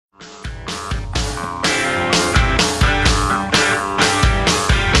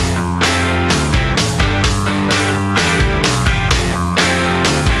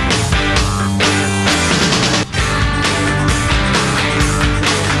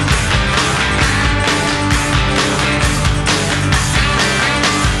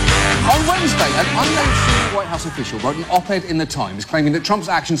House official wrote an op-ed in the Times claiming that Trump's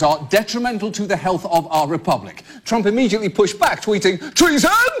actions are detrimental to the health of our republic. Trump immediately pushed back, tweeting, "Treason!"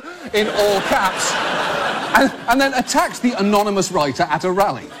 in all caps, and then attacked the anonymous writer at a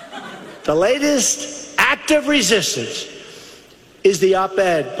rally. The latest act of resistance is the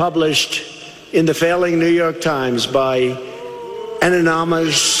op-ed published in the failing New York Times by an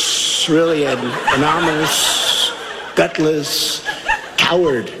anonymous, gutless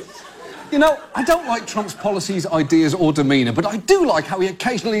coward. You know, I don't like Trump's policies, ideas, or demeanour, but I do like how he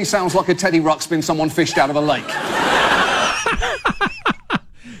occasionally sounds like a Teddy Ruxpin someone fished out of a lake.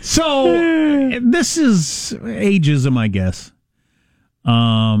 So, this is ageism, I guess.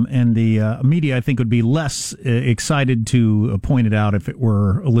 And the media, I think, would be less excited to point it out if it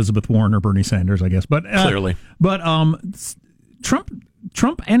were Elizabeth Warren or Bernie Sanders, I guess. But clearly. But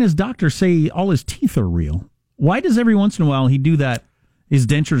Trump and his doctor say all his teeth are real. Why does every once in a while he do that? His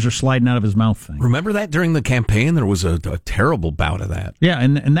dentures are sliding out of his mouth thing. Remember that during the campaign? There was a terrible bout of that. Yeah,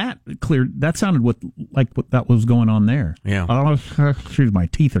 and that sounded like what that was going on there. Yeah. My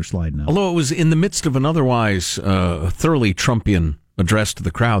teeth are sliding out. Although it was in the midst of an otherwise thoroughly Trumpian address to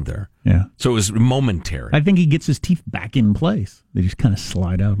the crowd there. Yeah. So it was momentary. I think he gets his teeth back in place. They just kind of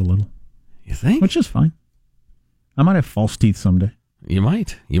slide out a little. You think? Which is fine. I might have false teeth someday. You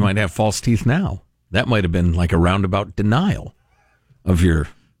might. You might have false teeth now. That might have been like a roundabout denial of the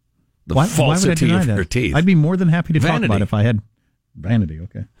falsity of your teeth. I'd be more than happy to talk about it if I had vanity.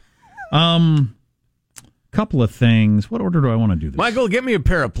 Okay. Couple of things. What order do I want to do this? Michael, get me a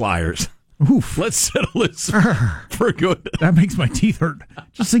pair of pliers. Oof. Let's settle this for good. That makes my teeth hurt.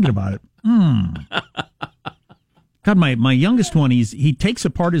 Just thinking about it. God, my youngest one, he takes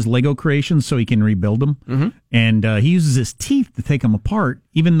apart his Lego creations so he can rebuild them. Mm-hmm. And he uses his teeth to take them apart,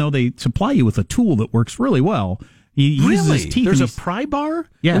 even though they supply you with a tool that works really well. He uses his teeth. There's a pry bar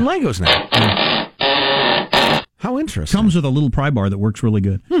in Legos now. How interesting. Comes with a little pry bar that works really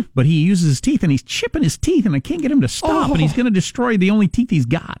good. But he uses his teeth, and he's chipping his teeth, and I can't get him to stop, and he's going to destroy the only teeth he's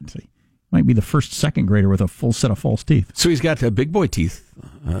got. Might be the first second grader with a full set of false teeth. So he's got big boy teeth.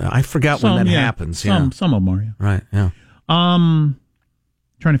 I forgot when that happens. Some of them are, yeah. Right, yeah.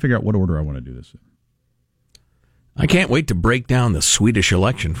 Trying to figure out what order I want to do this in. I can't wait to break down the Swedish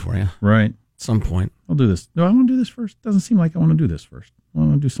election for you. Right. At some point. I'll do this. No, I want to do this first. Doesn't seem like I want to do this first. I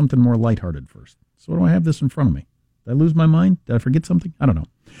want to do something more lighthearted first. So what do I have this in front of me? Did I lose my mind? Did I forget something? I don't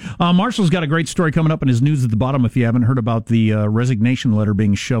know. Marshall's got a great story coming up in his news at the bottom if you haven't heard about the resignation letter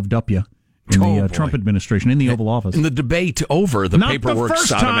being shoved up you in the Trump administration in the Oval Office. In the debate over the paperwork Not the first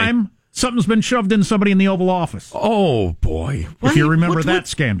sodomy. time something's been shoved in somebody in the Oval Office. Oh, boy. If you remember that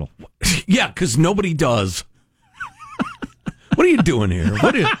scandal. Yeah, because nobody does. What are you doing here?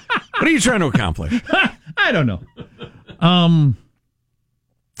 What are you trying to accomplish? I don't know.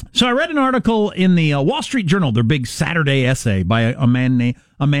 So I read an article in the Wall Street Journal, their big Saturday essay by a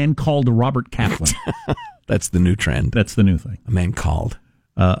man called Robert Kaplan. That's the new trend. That's the new thing. A man called.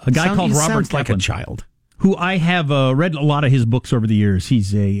 A guy called Robert Kaplan. Like a child. Who I have read a lot of his books over the years.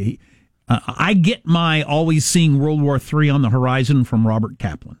 He's I get my always seeing World War III on the horizon from Robert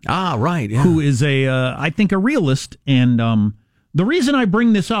Kaplan. Ah, right. Yeah. Who is I think a realist. And the reason I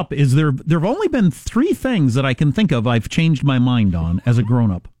bring this up is there have only been 3 things that I can think of I've changed my mind on as a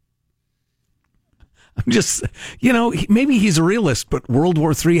grown-up. I'm just, maybe he's a realist, but World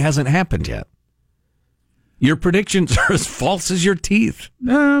War III hasn't happened yet. Your predictions are as false as your teeth.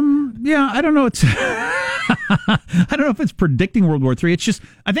 Yeah, I don't know. I don't know if it's predicting World War III. It's just,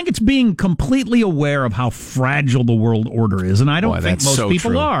 I think it's being completely aware of how fragile the world order is, and I don't think most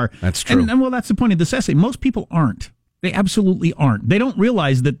people are. That's true. And well, that's the point of this essay. Most people aren't. They absolutely aren't. They don't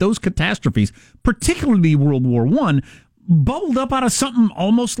realize that those catastrophes, particularly World War I, bubbled up out of something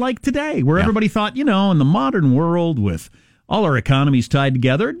almost like today, where everybody thought, in the modern world with all our economies tied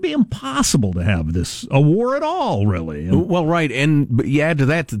together, it'd be impossible to have a war at all, really. Well, right, but you add to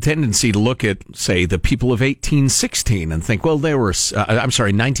that the tendency to look at, say, the people of 1816 and think, well, they were,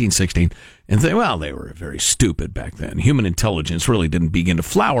 1916, and think, well, they were very stupid back then. Human intelligence really didn't begin to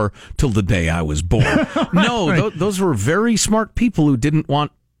flower till the day I was born. No, right. Those were very smart people who didn't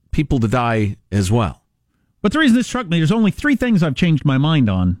want people to die as well. But the reason this struck me, there's only 3 things I've changed my mind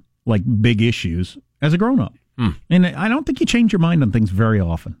on, like big issues, as a grown-up. And I don't think you change your mind on things very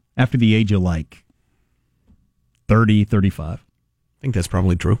often after the age of, 30, 35. I think that's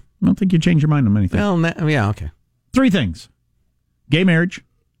probably true. I don't think you change your mind on anything. Well, yeah, okay. 3 things. Gay marriage,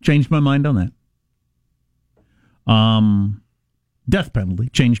 changed my mind on that. Death penalty,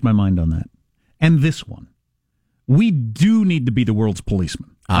 changed my mind on that. And this one. We do need to be the world's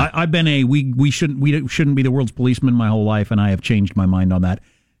policeman. I've been we shouldn't be the world's policeman my whole life, and I have changed my mind on that.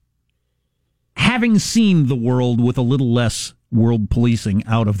 having seen the world with a little less world policing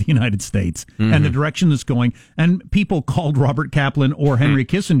out of the United States and the direction it's going, and people called Robert Kaplan or Henry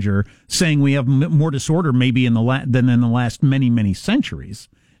Kissinger saying we have more disorder maybe than in the last many, many centuries.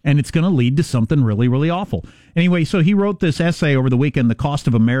 And it's going to lead to something really, really awful. Anyway, so he wrote this essay over the weekend, The Cost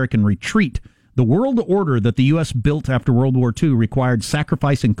of American Retreat. The world order that the U.S. built after World War II required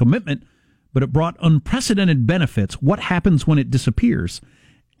sacrifice and commitment, but it brought unprecedented benefits. What happens when it disappears?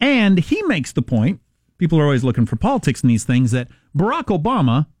 And he makes the point, people are always looking for politics in these things, that Barack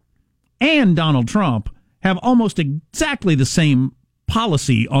Obama and Donald Trump have almost exactly the same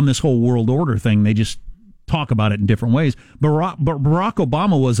policy on this whole world order thing. They just talk about it in different ways. Barack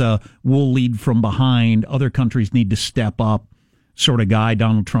Obama was a we'll lead from behind, other countries need to step up sort of guy.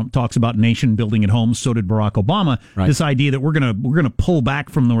 Donald Trump talks about nation building at home. So did Barack Obama. Right. This idea that we're gonna pull back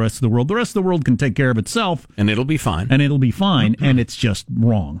from the rest of the world. The rest of the world can take care of itself, and it'll be fine. And it's just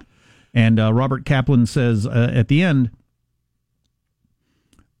wrong. And Robert Kaplan says at the end,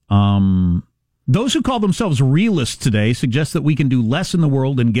 those who call themselves realists today suggest that we can do less in the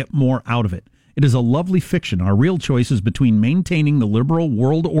world and get more out of it. It is a lovely fiction. Our real choice is between maintaining the liberal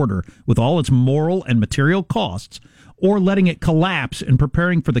world order with all its moral and material costs or letting it collapse and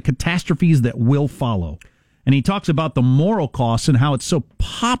preparing for the catastrophes that will follow. And he talks about the moral costs and how it's so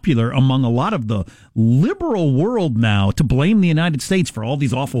popular among a lot of the liberal world now to blame the United States for all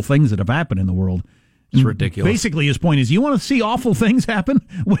these awful things that have happened in the world. It's ridiculous. Basically, his point is, you want to see awful things happen?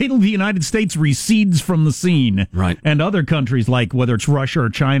 Wait till the United States recedes from the scene. Right. And other countries, like whether it's Russia or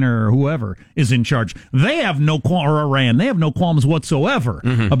China or whoever is in charge, they have no or Iran, they have no qualms whatsoever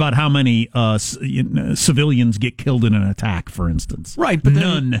about how many civilians get killed in an attack, for instance. Right, but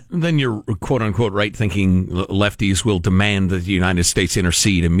none. Then your quote-unquote right-thinking lefties will demand that the United States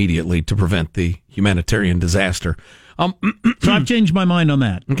intercede immediately to prevent the humanitarian disaster. So I've changed my mind on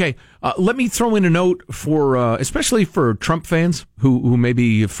that. Okay, let me throw in a note for, especially for Trump fans who may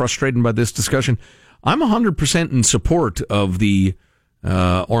be frustrated by this discussion. I'm 100% in support of the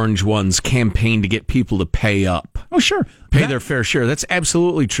Orange One's campaign to get people to pay up. Oh, sure. Pay their fair share. That's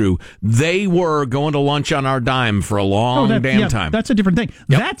absolutely true. They were going to lunch on our dime for a long time. That's a different thing.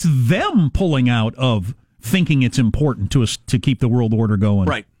 Yep. That's them pulling out of thinking it's important to us to keep the world order going.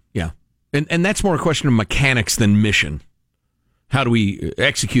 Right, yeah. And that's more a question of mechanics than mission. How do we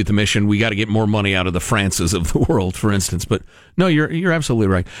execute the mission? We got to get more money out of the Frances of the world, for instance. But no, you're absolutely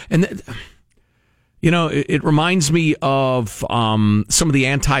right. And it reminds me of some of the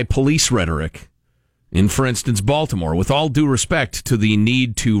anti-police rhetoric in, for instance, Baltimore. With all due respect to the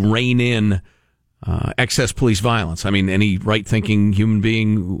need to rein in excess police violence. I mean, any right-thinking human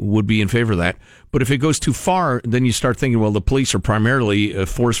being would be in favor of that. But if it goes too far, then you start thinking, well, the police are primarily a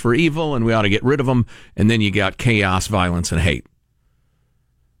force for evil, and we ought to get rid of them. And then you got chaos, violence, and hate.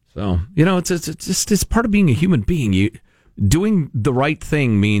 So, it's part of being a human being. Doing the right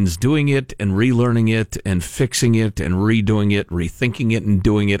thing means doing it and relearning it and fixing it and redoing it, rethinking it and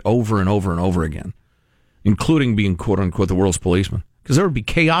doing it over and over and over again, including being, quote-unquote, the world's policeman. Because there would be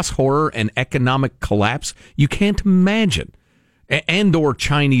chaos, horror, and economic collapse you can't imagine. And or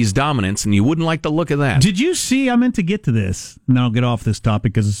Chinese dominance, and you wouldn't like the look of that. Did you see, I meant to get to this, and I'll get off this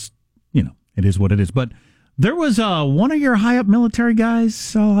topic because, it is what it is. But there was one of your high-up military guys,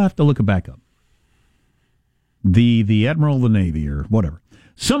 so I'll have to look it back up. The Admiral of the Navy or whatever.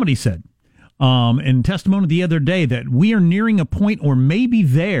 Somebody said in testimony the other day that we are nearing a point or maybe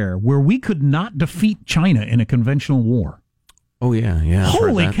there where we could not defeat China in a conventional war. Oh, yeah.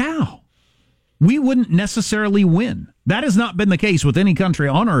 Holy cow. We wouldn't necessarily win. That has not been the case with any country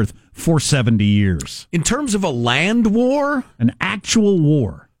on Earth for 70 years. In terms of a land war? An actual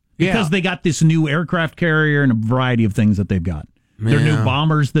war. Because they got this new aircraft carrier and a variety of things that they've got. Their new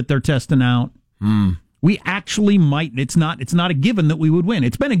bombers that they're testing out. We actually might. It's not a given that we would win.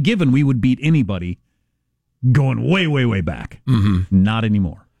 It's been a given we would beat anybody going way, way, way back. Not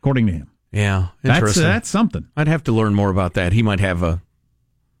anymore, according to him. Yeah, interesting. That's something. I'd have to learn more about that. He might have a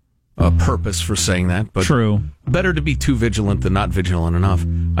purpose for saying that. But true. Better to be too vigilant than not vigilant enough.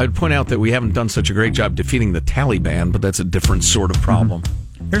 I would point out that we haven't done such a great job defeating the Taliban, but that's a different sort of problem.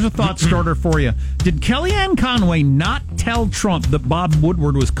 Here's a thought starter for you. Did Kellyanne Conway not tell Trump that Bob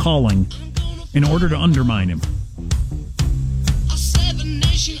Woodward was calling in order to undermine him?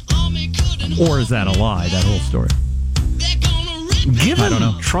 Or is that a lie, that whole story? Given I don't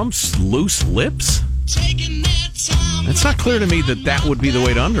know. Trump's loose lips, it's not clear to me that would be the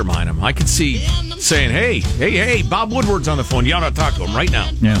way to undermine him. I could see saying, hey, Bob Woodward's on the phone. You ought to talk to him right now.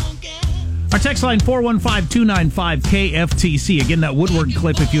 Yeah. Our text line, 415-295-KFTC. Again, that Woodward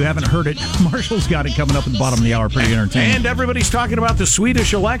clip, if you haven't heard it, Marshall's got it coming up at the bottom of the hour. Pretty entertaining. And everybody's talking about the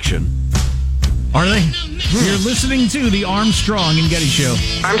Swedish election. Are they? You're listening to the Armstrong and Getty Show.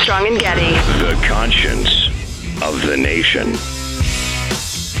 Armstrong and Getty. The conscience of the nation.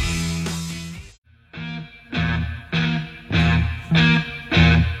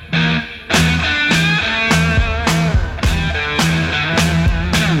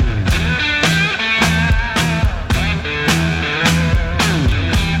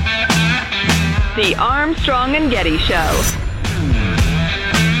 The Armstrong and Getty Show.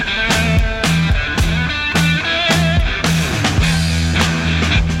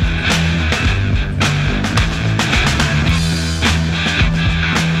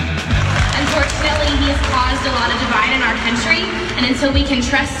 A lot of divide in our country, and until we can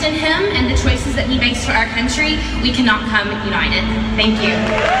trust in him and the choices that he makes for our country, we cannot come united. Thank you.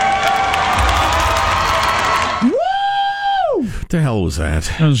 Woo! What the hell was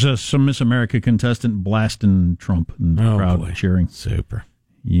that? That was some Miss America contestant blasting Trump and the crowd cheering. Super.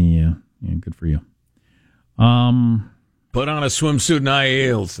 Yeah, good for you. Put on a swimsuit and high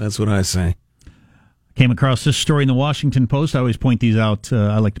heels. That's what I say. Came across this story in the Washington Post. I always point these out.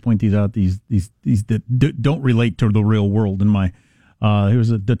 I like to point these out. These that don't relate to the real world. In my,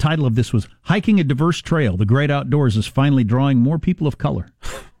 the title of this was "Hiking a Diverse Trail: The Great Outdoors is Finally Drawing More People of Color."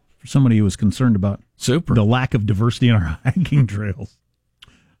 For somebody who was concerned about the lack of diversity in our hiking trails.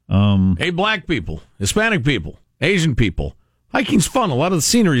 Hey, black people, Hispanic people, Asian people, hiking's fun. A lot of the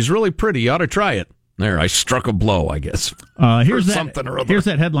scenery is really pretty. You ought to try it. There, I struck a blow, I guess. Here's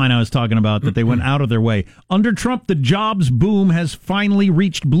that headline I was talking about that they went out of their way. Under Trump, the jobs boom has finally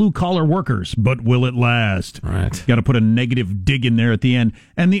reached blue-collar workers, but will it last? Right. Got to put a negative dig in there at the end.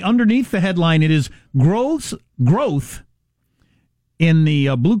 And underneath the headline, it is growth in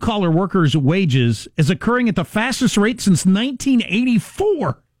the blue-collar workers' wages is occurring at the fastest rate since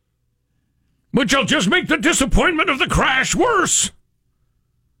 1984. Which will just make the disappointment of the crash worse.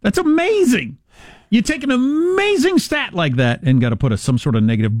 That's amazing. You take an amazing stat like that and got to put some sort of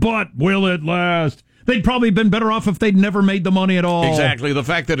negative, but will it last? They'd probably been better off if they'd never made the money at all. Exactly. The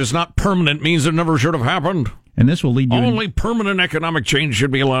fact that it's not permanent means it never should have happened. And this will lead you... Only permanent economic change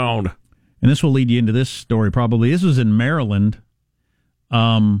should be allowed. And this will lead you into this story probably. This was in Maryland.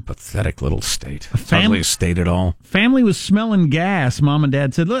 Pathetic little state. Hardly a state at all. Family was smelling gas. Mom and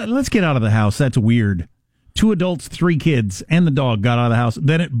Dad said, let's get out of the house. That's weird. 2 adults, 3 kids, and the dog got out of the house.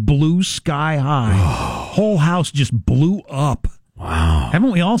 Then it blew sky high. Whole house just blew up. Wow.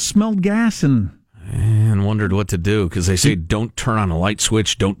 Haven't we all smelled gas and wondered what to do? Because they say don't turn on a light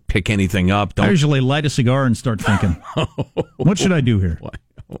switch, don't pick anything up. I usually light a cigar and start thinking, what should I do here?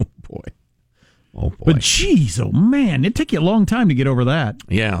 Oh, boy. Oh, boy. But geez, oh, man, it'd take you a long time to get over that.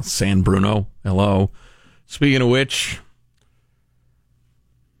 Yeah, San Bruno. Hello. Speaking of which...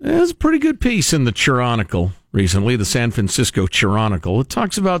 There's a pretty good piece in the Chronicle recently, the San Francisco Chronicle. It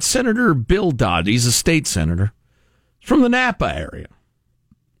talks about Senator Bill Dodd. He's a state senator from the Napa area,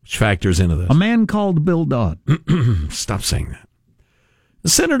 which factors into this. A man called Bill Dodd. Stop saying that.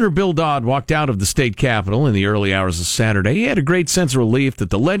 Senator Bill Dodd walked out of the state capitol in the early hours of Saturday. He had a great sense of relief that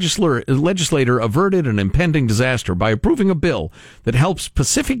the legislator averted an impending disaster by approving a bill that helps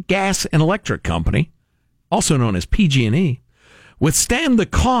Pacific Gas and Electric Company, also known as PG&E, withstand the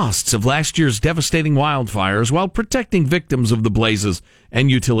costs of last year's devastating wildfires while protecting victims of the blazes and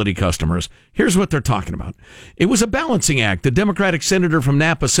utility customers. Here's what they're talking about. It was a balancing act, the Democratic senator from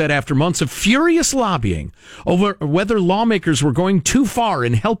Napa said after months of furious lobbying over whether lawmakers were going too far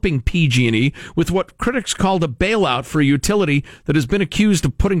in helping PG&E with what critics called a bailout for a utility that has been accused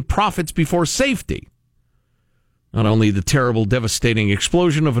of putting profits before safety. Not only the terrible, devastating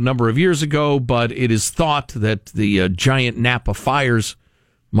explosion of a number of years ago, but it is thought that the giant Napa fires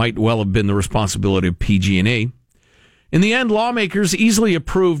might well have been the responsibility of PG&E. In the end, lawmakers easily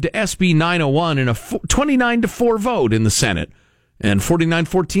approved SB 901 in a 29-4 vote in the Senate and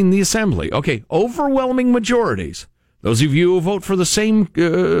 49-14 in the Assembly. Okay, overwhelming majorities. Those of you who vote for the same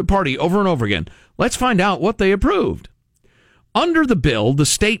party over and over again, let's find out what they approved. Under the bill, the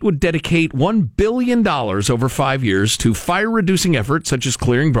state would dedicate $1 billion over 5 years to fire-reducing efforts such as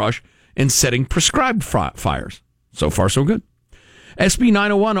clearing brush and setting prescribed fires. So far, so good. SB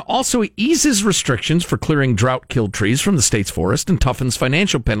 901 also eases restrictions for clearing drought-killed trees from the state's forest and toughens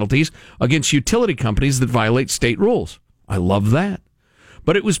financial penalties against utility companies that violate state rules. I love that.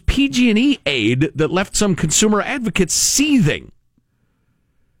 But it was PG&E aid that left some consumer advocates seething.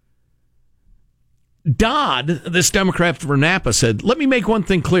 Dodd, this Democrat from Napa, said, let me make one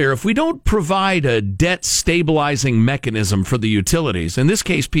thing clear. If we don't provide a debt-stabilizing mechanism for the utilities, in this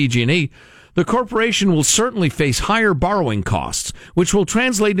case PG&E, the corporation will certainly face higher borrowing costs, which will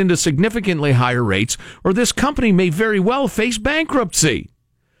translate into significantly higher rates, or this company may very well face bankruptcy.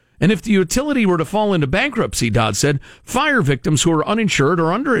 And if the utility were to fall into bankruptcy, Dodd said, fire victims who are uninsured or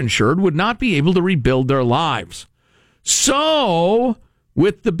underinsured would not be able to rebuild their lives. So,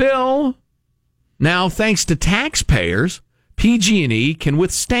 with the bill, now thanks to taxpayers, PG&E can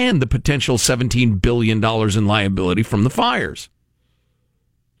withstand the potential $17 billion in liability from the fires.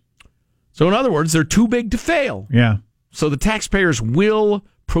 So, in other words, they're too big to fail. Yeah. So the taxpayers will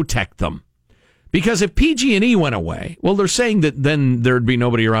protect them. Because if PG&E went away, well, they're saying that then there'd be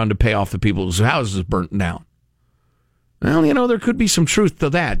nobody around to pay off the people whose houses burnt down. Well, there could be some truth to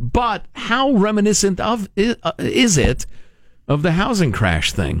that. But how reminiscent of is it of the housing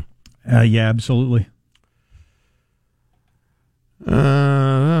crash thing? Yeah, absolutely.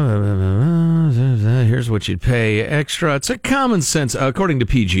 Here's what you'd pay extra. It's a common sense, according to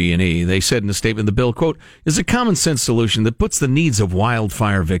PG&E, they said in a statement, the bill, quote, is a common sense solution that puts the needs of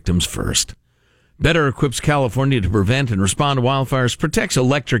wildfire victims first. Better equips California to prevent and respond to wildfires, protects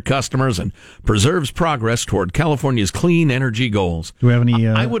electric customers, and preserves progress toward California's clean energy goals. Do we have any...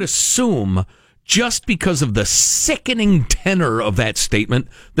 I would assume, just because of the sickening tenor of that statement,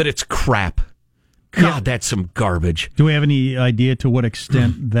 that it's crap. God, that's some garbage. Do we have any idea to what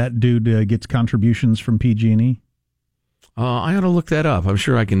extent that dude gets contributions from PG&E? I ought to look that up. I'm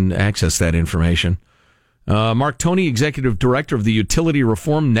sure I can access that information. Mark Toney, executive director of the Utility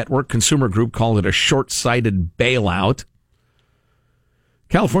Reform Network Consumer Group, called it a short-sighted bailout.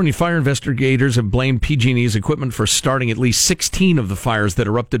 California fire investigators have blamed PG&E's equipment for starting at least 16 of the fires that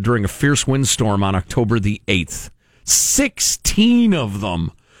erupted during a fierce windstorm on October the 8th. 16 of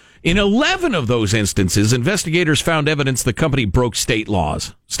them. In 11 of those instances, investigators found evidence the company broke state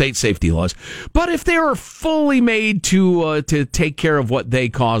safety laws. But if they were fully made to take care of what they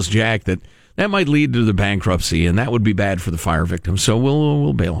caused, Jack, that might lead to the bankruptcy, and that would be bad for the fire victims. So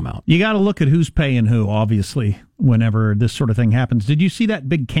we'll bail them out. You got to look at who's paying who, obviously, whenever this sort of thing happens. Did you see that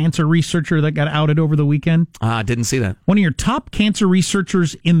big cancer researcher that got outed over the weekend? Didn't see that. One of your top cancer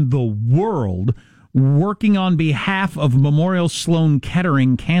researchers in the world, working on behalf of Memorial Sloan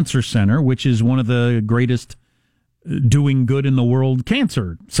Kettering Cancer Center, which is one of the greatest doing good in the world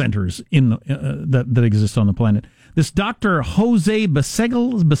cancer centers in that exist on the planet. This Dr. Jose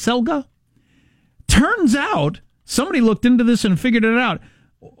Baselga, turns out somebody looked into this and figured it out.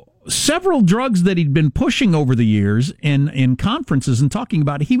 Several drugs that he'd been pushing over the years in conferences and talking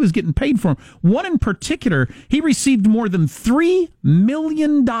about, he was getting paid for them. One in particular, he received more than $3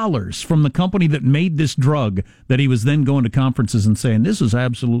 million from the company that made this drug that he was then going to conferences and saying, this is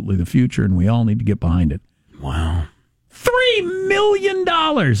absolutely the future and we all need to get behind it. Wow. $3 million!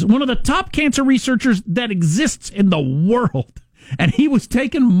 One of the top cancer researchers that exists in the world. And he was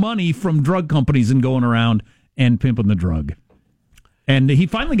taking money from drug companies and going around and pimping the drug. And he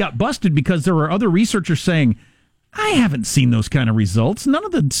finally got busted because there were other researchers saying, I haven't seen those kind of results. None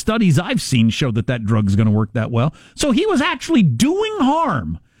of the studies I've seen show that drug's going to work that well. So he was actually doing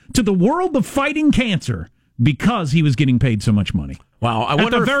harm to the world of fighting cancer because he was getting paid so much money. Wow. At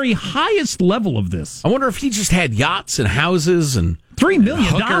the very highest level of this. I wonder if he just had yachts and houses and $3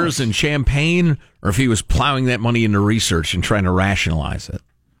 million hookers and champagne, or if he was plowing that money into research and trying to rationalize it.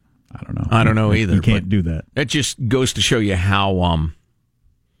 I don't know. I don't know either. You can't do that. That just goes to show you how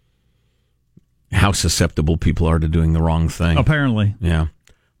susceptible people are to doing the wrong thing. Apparently. Yeah.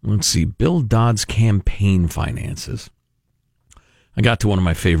 Let's see. Bill Dodd's campaign finances. I got to one of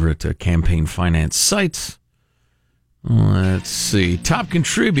my favorite campaign finance sites. Let's see. Top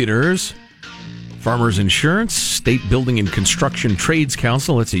contributors: Farmers Insurance, State Building and Construction Trades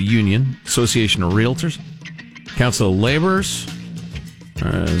Council, that's a union, Association of Realtors, Council of Laborers,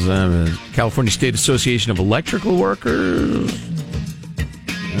 California State Association of Electrical Workers.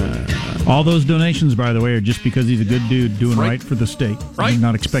 All those donations, by the way, are just because he's a good dude doing right for the state. Right.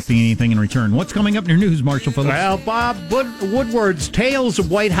 Not expecting anything in return. What's coming up in your news, Marshall Phillips? Well, Bob Woodward's tales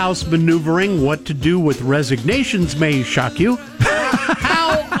of White House maneuvering, what to do with resignations may shock you.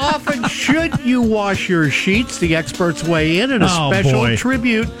 How often should you wash your sheets? The experts weigh in a special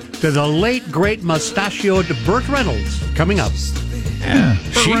tribute to the late, great mustachioed Burt Reynolds coming up. Yeah,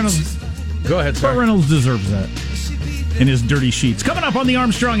 Burt Reynolds. Go ahead, sir. Burt Reynolds deserves that. In his dirty sheets. Coming up on the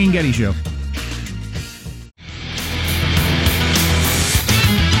Armstrong and Getty Show.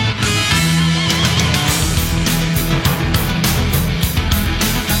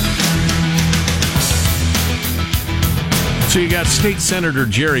 So you got State Senator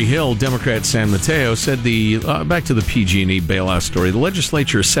Jerry Hill, Democrat San Mateo, said back to the PG&E bailout story. The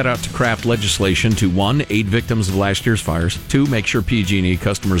legislature set out to craft legislation to, 1, aid victims of last year's fires, 2, make sure PG&E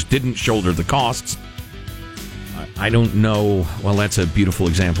customers didn't shoulder the costs. I don't know. Well, that's a beautiful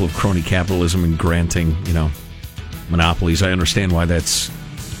example of crony capitalism and granting, monopolies. I understand why that's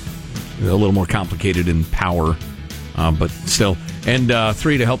a little more complicated in power, but still. And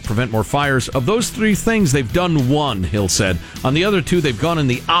 3, to help prevent more fires. Of those 3 things, they've done 1, Hill said. On the other 2, they've gone in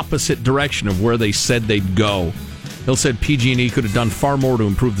the opposite direction of where they said they'd go. Hill said PG&E could have done far more to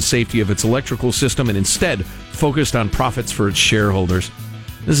improve the safety of its electrical system and instead focused on profits for its shareholders.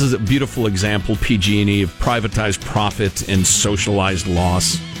 This is a beautiful example, PG&E, of privatized profit and socialized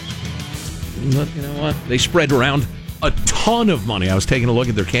loss. But you know what? They spread around a ton of money. I was taking a look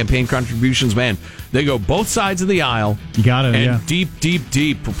at their campaign contributions. Man, they go both sides of the aisle. You got it, and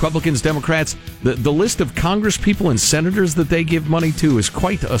deep. Republicans, Democrats. The list of Congress people and senators that they give money to is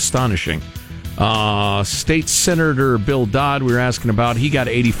quite astonishing. State Senator Bill Dodd, we were asking about, he got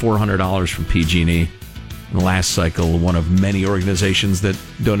 $8,400 from PG&E in the last cycle, one of many organizations that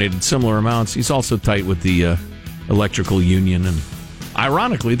donated similar amounts. He's also tight with the Electrical Union and,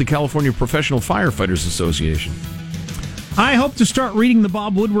 ironically, the California Professional Firefighters Association. I hope to start reading the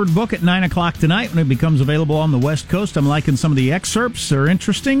Bob Woodward book at 9 o'clock tonight when it becomes available on the West Coast. I'm liking some of the excerpts. They're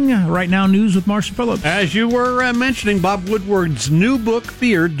interesting. Right now, news with Marcia Phillips. As you were mentioning, Bob Woodward's new book,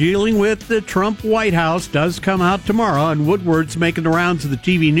 Fear, dealing with the Trump White House, does come out tomorrow, and Woodward's making the rounds of the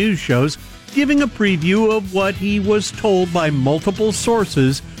TV news shows, giving a preview of what he was told by multiple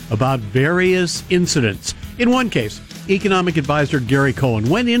sources about various incidents. In one case, economic advisor Gary Cohen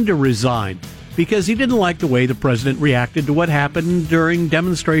went in to resign because he didn't like the way the president reacted to what happened during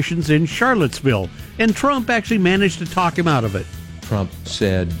demonstrations in Charlottesville. And Trump actually managed to talk him out of it. Trump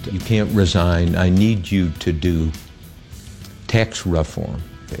said, "You can't resign. I need you to do tax reform."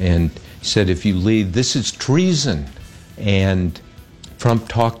 And said, "If you leave, this is treason." And Trump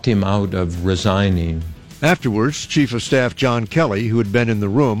talked him out of resigning. Afterwards, Chief of Staff John Kelly, who had been in the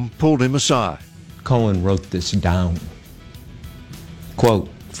room, pulled him aside. Cohen wrote this down. Quote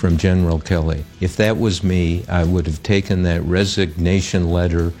from General Kelly, "If that was me, I would have taken that resignation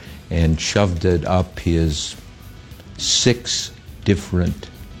letter and shoved it up his 6 different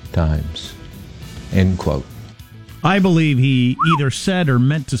times." End quote. I believe he either said or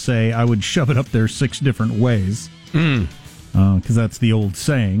meant to say, "I would shove it up there 6 different ways." Because that's the old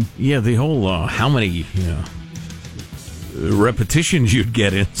saying. Yeah, the whole how many repetitions you'd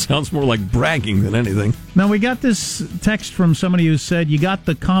get in sounds more like bragging than anything. Now, we got this text from somebody who said, "You got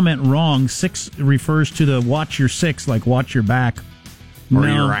the comment wrong. 6 refers to the watch your 6, like watch your back." Or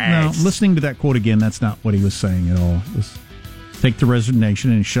your ass. No, listening to that quote again, that's not what he was saying at all. It was, take the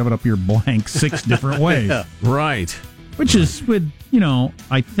resignation and shove it up your blank 6 different ways. Yeah. Right. Which is,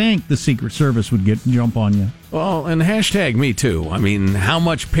 I think the Secret Service would jump on you. Well, and hashtag me too. I mean, how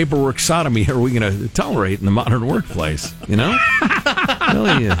much paperwork sodomy are we going to tolerate in the modern workplace? You know?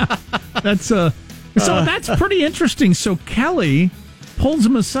 Really? That's so that's pretty interesting. So Kelly pulls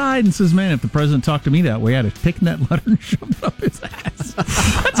him aside and says, "Man, if the president talked to me that way, I'd have taken that letter and shoved it up his ass."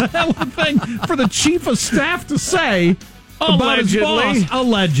 That's a hell of a thing for the chief of staff to say about his boss.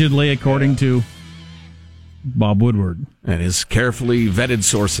 Allegedly, according to Bob Woodward and his carefully vetted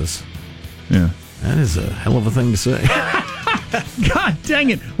sources. Yeah. That is a hell of a thing to say. God dang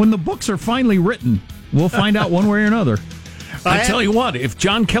it. When the books are finally written, we'll find out one way or another. I tell you what, if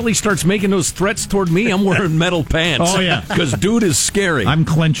John Kelly starts making those threats toward me, I'm wearing metal pants. Oh, yeah. Because dude is scary. I'm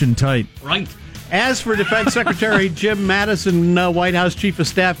clenching tight. Right. As for Defense Secretary Jim Mattis and White House Chief of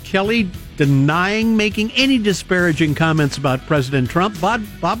Staff Kelly denying making any disparaging comments about President Trump,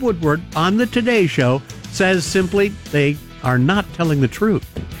 Bob Woodward on the Today Show says simply they are not telling the truth.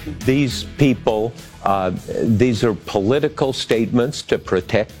 These people, these are political statements to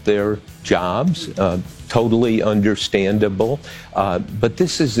protect their jobs, totally understandable. But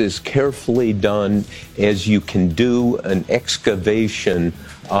this is as carefully done as you can do an excavation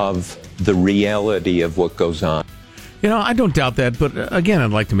of the reality of what goes on. You know, I don't doubt that, but again, I'd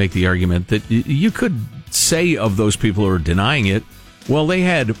like to make the argument that you could say of those people who are denying it, well, they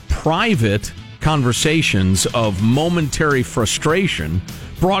had private conversations of momentary frustration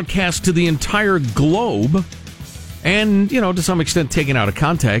broadcast to the entire globe and, to some extent taken out of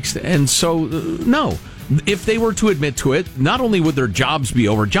context. And so, no, if they were to admit to it, not only would their jobs be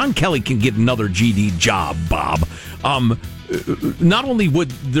over, John Kelly can get another GD job, Bob. Not only would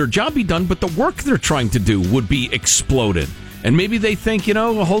their job be done, but the work they're trying to do would be exploded. And maybe they think,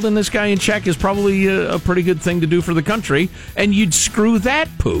 holding this guy in check is probably a pretty good thing to do for the country, and you'd screw that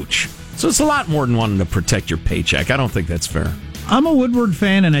pooch. So it's a lot more than wanting to protect your paycheck. I don't think that's fair. I'm a Woodward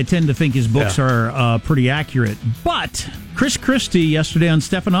fan, and I tend to think his books are pretty accurate. But Chris Christie yesterday on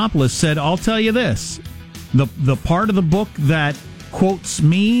Stephanopoulos said, "I'll tell you this, the part of the book that quotes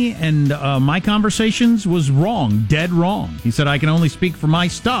me and my conversations was wrong, dead wrong." He said, "I can only speak for my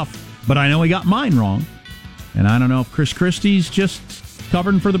stuff, but I know he got mine wrong." And I don't know if Chris Christie's just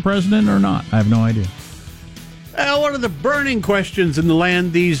covering for the president or not? I have no idea. One of the burning questions in the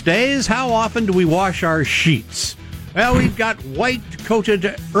land these days, how often do we wash our sheets? Well, we've got white-coated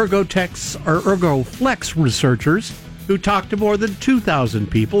ErgoFlex researchers who talked to more than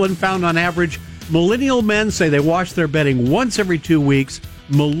 2,000 people and found on average millennial men say they wash their bedding once every 2 weeks.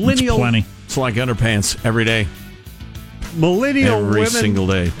 That's plenty. It's like underpants every day. Every single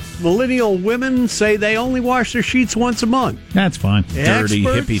day. Millennial women say they only wash their sheets once a month. That's fine. Dirty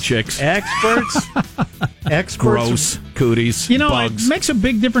hippie chicks. Experts. Gross cooties. Bugs. It makes a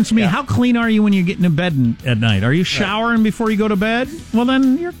big difference to me. Yeah. How clean are you when you get into bed at night? Are you showering before you go to bed? Well,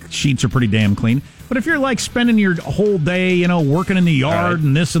 then your sheets are pretty damn clean. But if you're like spending your whole day, working in the yard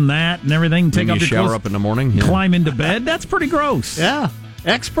and this and that and everything, take off your shower clothes, up in the morning, climb into bed, that's pretty gross. Yeah.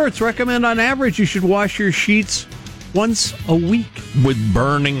 Experts recommend on average you should wash your sheets once a week. With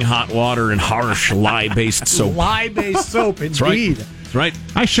burning hot water and harsh lye-based soap. Lye-based soap, indeed. That's right.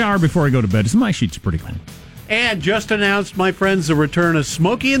 I shower before I go to bed, so my sheets are pretty clean. And just announced, my friends, the return of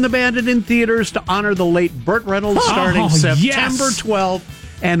Smokey and the Bandit in theaters to honor the late Burt Reynolds starting September 12th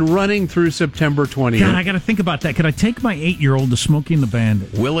and running through September 20th. God, I got to think about that. Could I take my 8-year-old to Smokey and the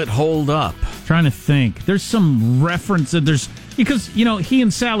Bandit? Will it hold up? Trying to think. There's some reference that because, he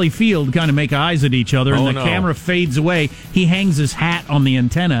and Sally Field kind of make eyes at each other and the camera fades away. He hangs his hat on the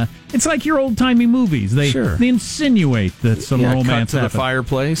antenna. It's like your old-timey movies. They insinuate that some romance cut to happened. the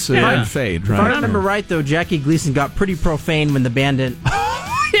fireplace and fade, right? If I remember right, though, Jackie Gleason got pretty profane when the Bandit...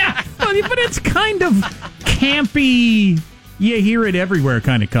 Yeah, but it's kind of campy, you hear it everywhere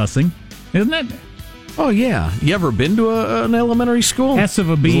kind of cussing, isn't it? Oh, yeah. You ever been to an elementary school? S of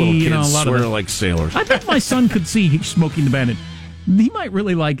a B, a lot swear of like sailors. I bet my son could see Smoking the Bandit. He might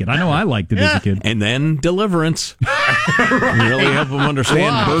really like it. I know I liked it as a kid. And then Deliverance. Really help him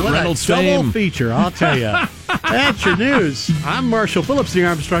understand Burt Reynolds' fame. Double feature, I'll tell you. That's your news. I'm Marshall Phillips, the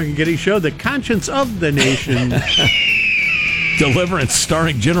Armstrong and Getty Show, the conscience of the nation. Deliverance,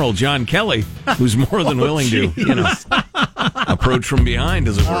 starring General John Kelly, who's more than willing to, approach from behind,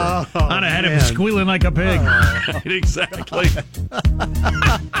 as it were. I'd have had him squealing like a pig. Exactly.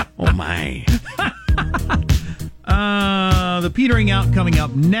 Oh, my. The petering out coming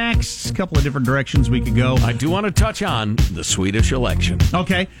up next. A couple of different directions we could go. I do want to touch on the Swedish election.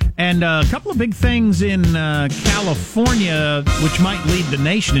 Okay. And a couple of big things in California, which might lead the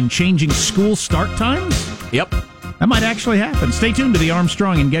nation in changing school start times. Yep. That might actually happen. Stay tuned to the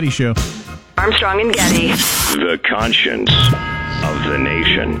Armstrong and Getty Show. Armstrong and Getty. The conscience of the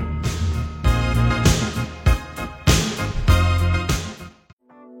nation.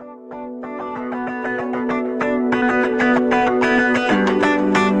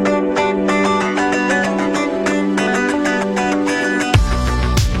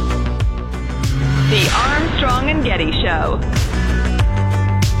 The Armstrong and Getty Show.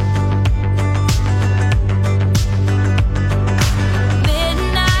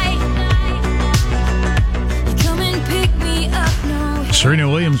 Serena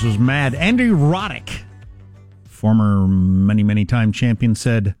Williams was mad. Andy Roddick, former many-time champion,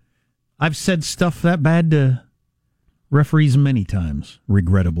 said, "I've said stuff that bad to referees many times,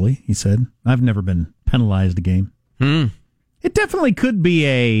 regrettably," he said. "I've never been penalized a game." It definitely could be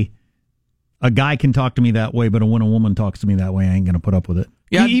a guy can talk to me that way, but when a woman talks to me that way, I ain't going to put up with it.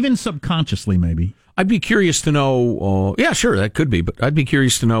 Yeah, even subconsciously, maybe. I'd be curious to know, yeah, sure, that could be, but I'd be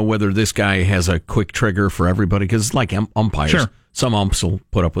curious to know whether this guy has a quick trigger for everybody, because like umpires, sure. Some umps will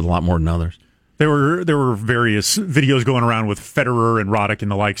put up with a lot more than others. There were various videos going around with Federer and Roddick and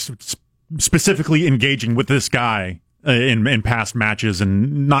the likes, specifically engaging with this guy in past matches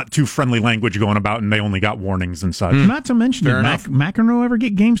and not too friendly language going about, and they only got warnings and such. Not to mention, did McEnroe ever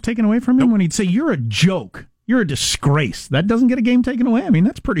get games taken away from him when he'd say, "You're a joke, you're a disgrace"? That doesn't get a game taken away. I mean,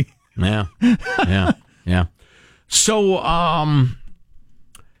 that's pretty... Yeah. So,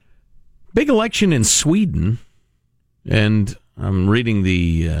 big election in Sweden, and I'm reading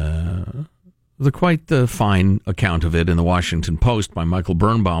the quite fine account of it in the Washington Post by Michael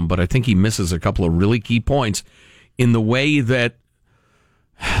Birnbaum, but I think he misses a couple of really key points in the way that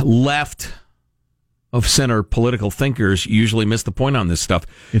left of center political thinkers usually miss the point on this stuff.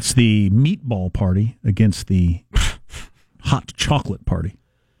 It's the meatball party against the hot chocolate party.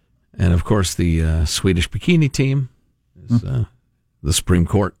 And, of course, the Swedish bikini team is the Supreme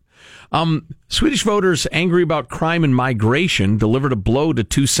Court. Swedish voters angry about crime and migration delivered a blow to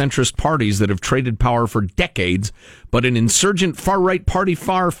two centrist parties that have traded power for decades, but an insurgent far-right party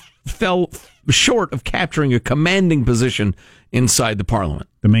fell short of capturing a commanding position inside the parliament.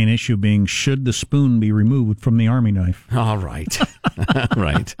 The main issue being, should the spoon be removed from the army knife? All right.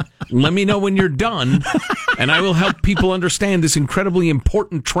 Right. Let me know when you're done, and I will help people understand this incredibly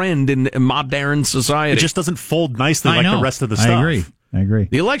important trend in modern society. It just doesn't fold nicely like the rest of the stuff. I agree.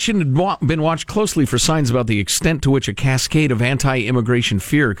 The election had been watched closely for signs about the extent to which a cascade of anti-immigration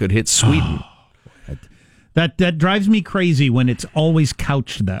fear could hit Sweden. That drives me crazy when it's always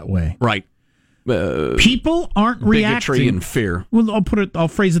couched that way. Right. People aren't reacting. Bigotry and fear. Well, I'll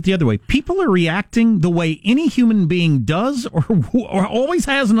phrase it the other way. People are reacting the way any human being does, or always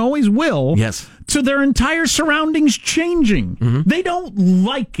has and always will. Yes. To their entire surroundings changing. Mm-hmm. They don't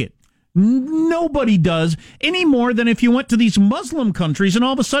like it. Nobody does, any more than if you went to these Muslim countries and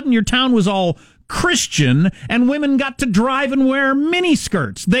all of a sudden your town was all Christian and women got to drive and wear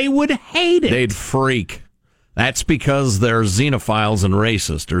miniskirts. They would hate it. They'd freak. That's because they're xenophiles and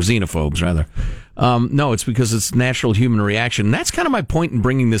racist, or xenophobes, rather. No, it's because it's natural human reaction. And that's kind of my point in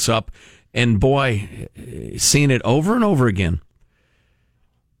bringing this up. And boy, seeing it over and over again.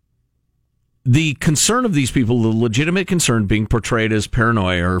 The concern of these people, the legitimate concern being portrayed as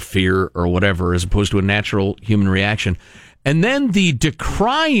paranoia or fear or whatever, as opposed to a natural human reaction. And then the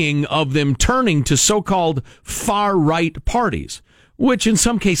decrying of them turning to so-called far-right parties, which in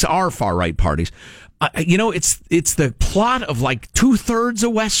some cases are far-right parties. It's the plot of like 2/3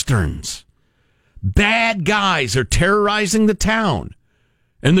 of Westerns. Bad guys are terrorizing the town,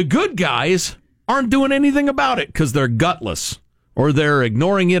 and the good guys aren't doing anything about it because they're gutless or they're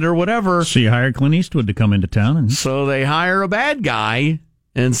ignoring it or whatever. So you hire Clint Eastwood to come into town, so they hire a bad guy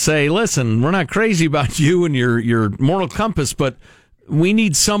and say, "Listen, we're not crazy about you and your moral compass, but we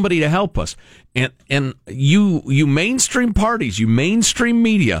need somebody to help us." And you mainstream parties, you mainstream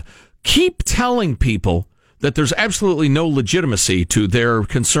media, keep telling people that there's absolutely no legitimacy to their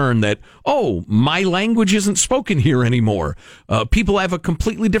concern that, oh, my language isn't spoken here anymore. People have a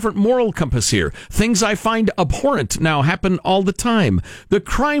completely different moral compass here. Things I find abhorrent now happen all the time. The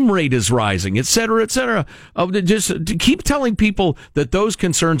crime rate is rising, et cetera, et cetera. Just to keep telling people that those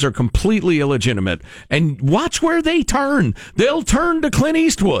concerns are completely illegitimate. And watch where they turn. They'll turn to Clint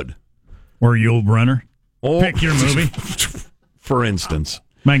Eastwood. Or Yul Brynner. Pick your movie. For instance.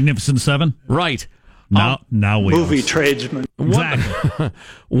 Magnificent Seven. Right. Now we movie tradesman. Exactly.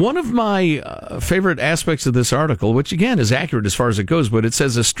 One of my favorite aspects of this article, which again is accurate as far as it goes, but it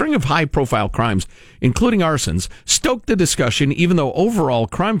says a string of high-profile crimes, including arsons, stoked the discussion, even though overall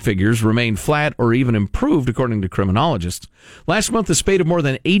crime figures remained flat or even improved, according to criminologists. Last month, a spate of more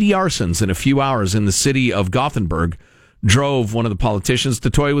than 80 arsons in a few hours in the city of Gothenburg drove one of the politicians to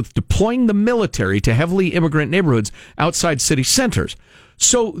toy with deploying the military to heavily immigrant neighborhoods outside city centers.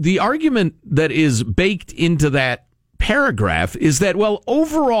 So the argument that is baked into that paragraph is that, well,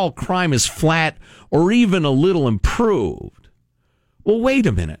 overall crime is flat or even a little improved. Well, wait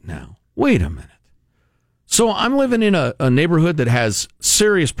a minute now. Wait a minute. So I'm living in a neighborhood that has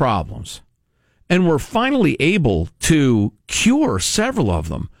serious problems, and we're finally able to cure several of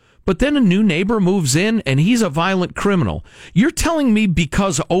them. But then a new neighbor moves in, and he's a violent criminal. You're telling me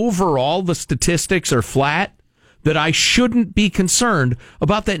because overall the statistics are flat that I shouldn't be concerned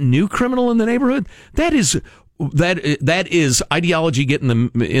about that new criminal in the neighborhood? That is ideology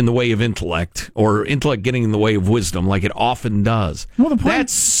getting in the way of intellect, or intellect getting in the way of wisdom, like it often does. Well,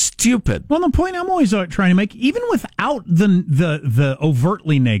 that's stupid. Well, the point I'm always trying to make, even without the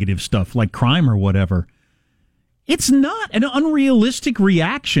overtly negative stuff like crime or whatever, it's not an unrealistic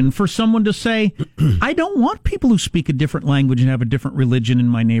reaction for someone to say, I don't want people who speak a different language and have a different religion in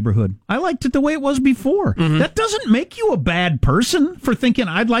my neighborhood. I liked it the way it was before. Mm-hmm. That doesn't make you a bad person for thinking,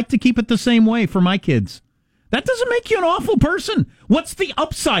 I'd like to keep it the same way for my kids. That doesn't make you an awful person. What's the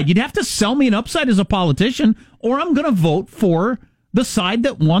upside? You'd have to sell me an upside as a politician, or I'm going to vote for the side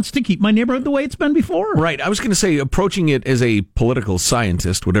that wants to keep my neighborhood the way it's been before. Right. I was going to say, approaching it as a political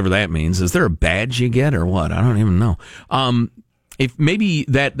scientist, whatever that means, is there a badge you get or what? I don't even know. If maybe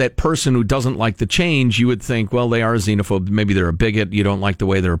that person who doesn't like the change, you would think, well, they are a xenophobe, maybe they're a bigot, you don't like the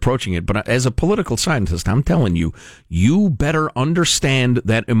way they're approaching it. But as a political scientist, I'm telling you, you better understand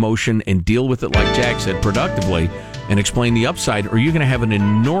that emotion and deal with it, like Jack said, productively, and explain the upside, or you're going to have an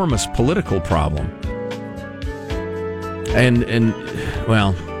enormous political problem. And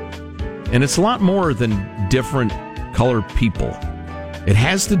it's a lot more than different colored people. It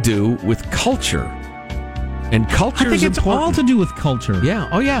has to do with culture. And culture is important. I think it's all to do with culture. Yeah.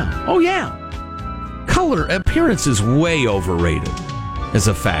 Oh, yeah. Oh, yeah. Color, appearance is way overrated as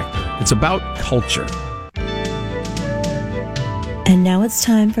a factor. It's about culture. And now it's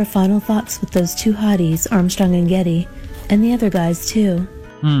time for final thoughts with those two hotties, Armstrong and Getty, and the other guys, too.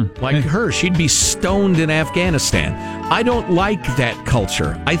 Like her, she'd be stoned in Afghanistan. I don't like that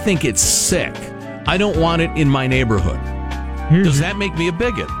culture. I think it's sick. I don't want it in my neighborhood. Does that make me a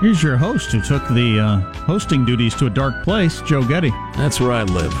bigot? Here's your host who took the hosting duties to a dark place, Joe Getty. That's where I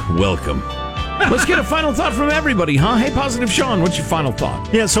live. Welcome. Let's get a final thought from everybody, huh? Hey, Positive Sean, what's your final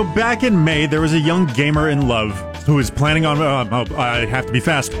thought? Yeah, so back in May, there was a young gamer in love who was planning on, I have to be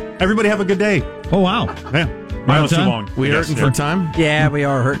fast. Everybody have a good day. Oh, wow. Yeah. Mine was too long. We hurting for time? Yeah, we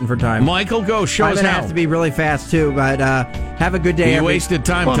are hurting for time. Michael, go. Show I'm us going to how. have to be really fast, too, but have a good day. You wasted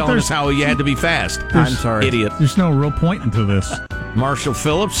time telling us how you had to be fast. I'm sorry. Idiot. There's no real point into this. Marshall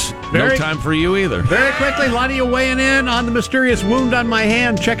Phillips, no time for you either. Very quickly, a lot of you weighing in on the mysterious wound on my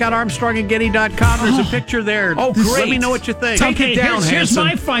hand. Check out ArmstrongandGetty.com. There's a picture there. Oh, great. Let me know what you think. Take it down, here's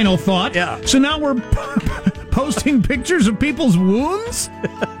my final thought. Yeah. So now we're posting pictures of people's wounds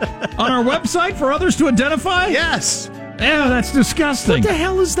on our website for others to identify? Yes. Yeah, that's disgusting. What the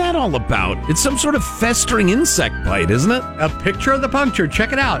hell is that all about? It's some sort of festering insect bite, isn't it? A picture of the puncture.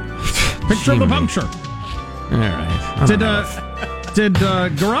 Check it out. Picture of the puncture. All right. Did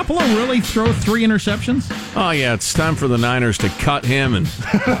Garoppolo really throw 3 interceptions? Oh, yeah, it's time for the Niners to cut him and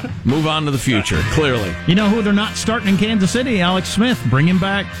move on to the future, clearly. You know who they're not starting in Kansas City? Alex Smith. Bring him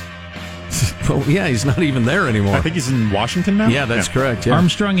back. Well, yeah, he's not even there anymore. I think he's in Washington now? Yeah, that's correct. Yeah.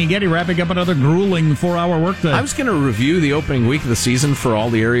 Armstrong and Getty wrapping up another grueling 4-hour workday. I was going to review the opening week of the season for all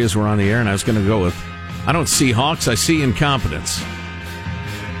the areas we're on the air, and I was going to go with, I don't see Hawks, I see incompetence.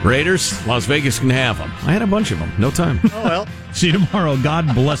 Raiders, Las Vegas can have them. I had a bunch of them. No time. Oh, well. See you tomorrow.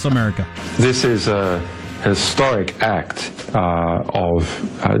 God bless America. This is a historic act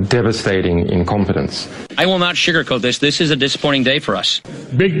of devastating incompetence. I will not sugarcoat this. This is a disappointing day for us.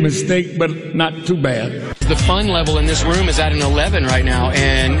 Big mistake, but not too bad. The fun level in this room is at an 11 right now,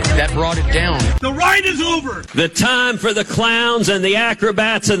 and that brought it down. The ride is over. The time for the clowns and the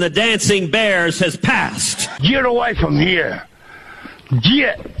acrobats and the dancing bears has passed. Get away from here.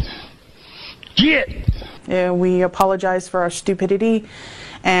 Get. We apologize for our stupidity,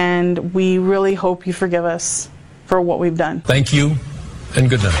 and we really hope you forgive us for what we've done. Thank you, and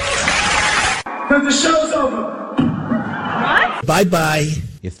good night. The show's over. What? Bye-bye.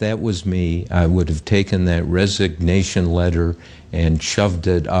 If that was me, I would have taken that resignation letter and shoved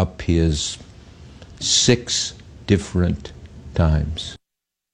it up his 6 different times.